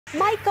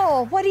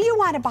Michael, what do you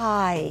want to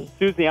buy?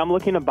 Suze, I'm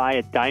looking to buy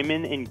a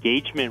diamond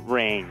engagement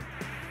ring.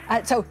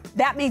 So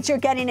that means you're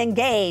getting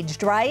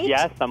engaged, right?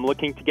 Yes, I'm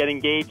looking to get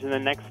engaged in the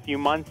next few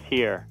months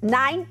here.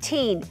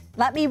 19.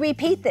 Let me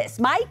repeat this.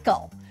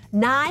 Michael,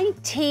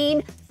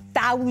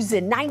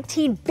 19,000.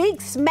 19 big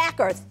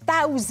smacker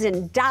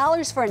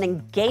 $1,000 for an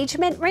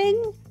engagement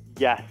ring?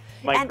 Yes.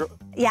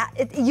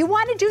 You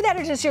want to do that,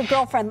 or just your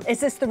girlfriend?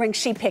 Is this the ring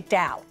she picked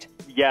out?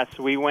 Yes,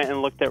 we went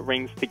and looked at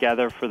rings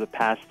together for the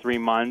past 3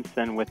 months,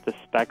 and with the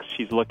specs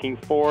she's looking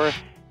for,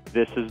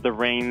 this is the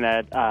ring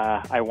that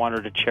I want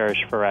her to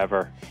cherish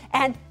forever.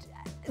 And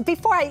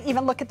before I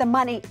even look at the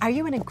money, are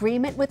you in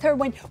agreement with her?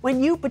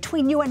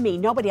 Between you and me,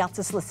 nobody else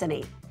is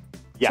listening.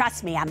 Yes.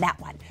 Trust me on that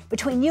one.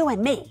 Between you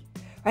and me,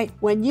 right?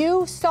 When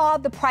you saw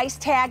the price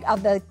tag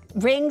of the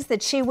rings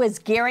that she was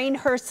gearing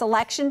her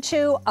selection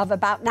to of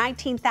about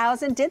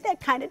 $19,000, did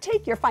that kind of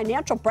take your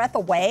financial breath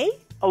away?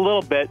 A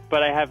little bit,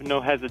 but I have no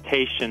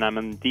hesitation.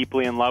 I'm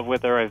deeply in love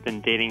with her. I've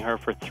been dating her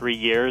for 3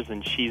 years,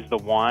 and she's the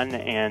one,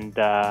 and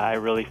I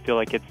really feel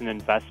like it's an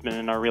investment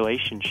in our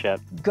relationship.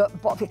 Good.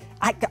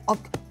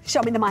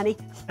 Show me the money.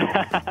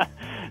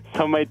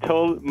 So my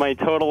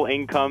total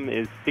income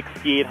is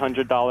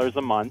 $6,800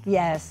 a month.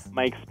 Yes.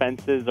 My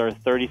expenses are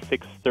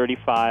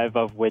 $3,635,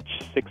 of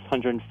which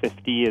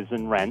 $650 is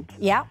in rent.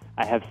 Yeah.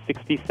 I have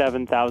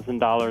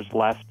 $67,000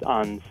 left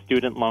on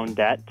student loan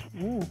debt.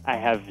 I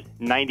have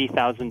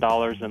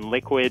 $90,000 in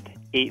liquid,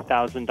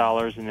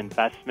 $8,000 in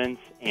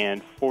investments,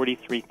 and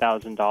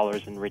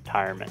 $43,000 in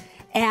retirement.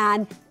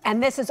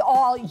 And this is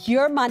all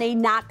your money,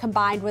 not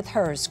combined with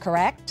hers,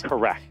 correct?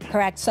 Correct.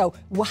 Correct. So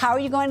how are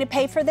you going to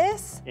pay for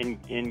this?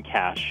 In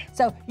cash.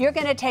 So you're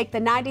going to take the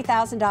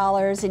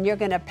 $90,000 and you're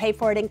going to pay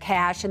for it in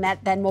cash, and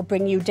that then will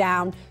bring you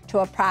down to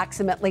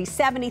approximately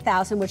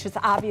 $70,000, which is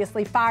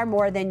obviously far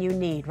more than you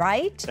need,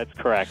 right? That's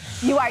correct.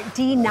 You are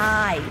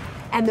denied.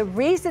 And the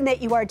reason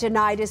that you are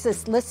denied is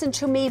this. Listen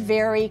to me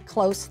very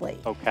closely.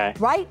 Okay.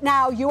 Right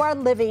now, you are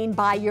living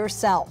by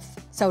yourself,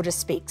 so to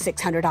speak.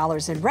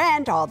 $600 in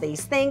rent, all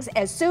these things.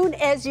 As soon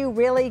as you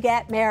really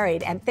get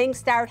married and things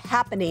start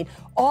happening,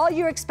 all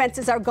your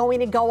expenses are going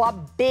to go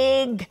up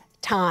big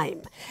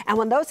time. And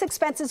when those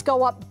expenses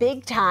go up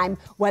big time,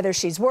 whether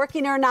she's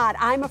working or not,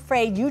 I'm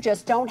afraid you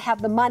just don't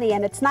have the money.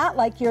 And it's not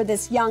like you're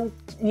this young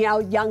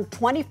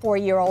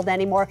 24-year-old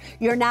anymore.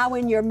 You're now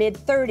in your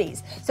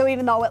mid-30s. So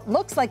even though it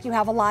looks like you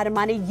have a lot of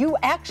money, you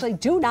actually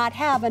do not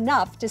have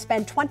enough to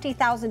spend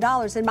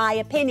 $20,000, in my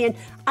opinion,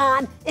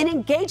 on an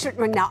engagement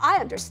ring. Now, I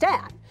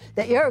understand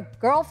that your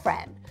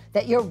girlfriend,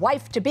 that your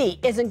wife-to-be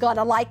isn't going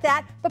to like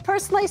that. But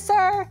personally,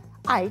 sir,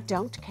 I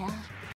don't care.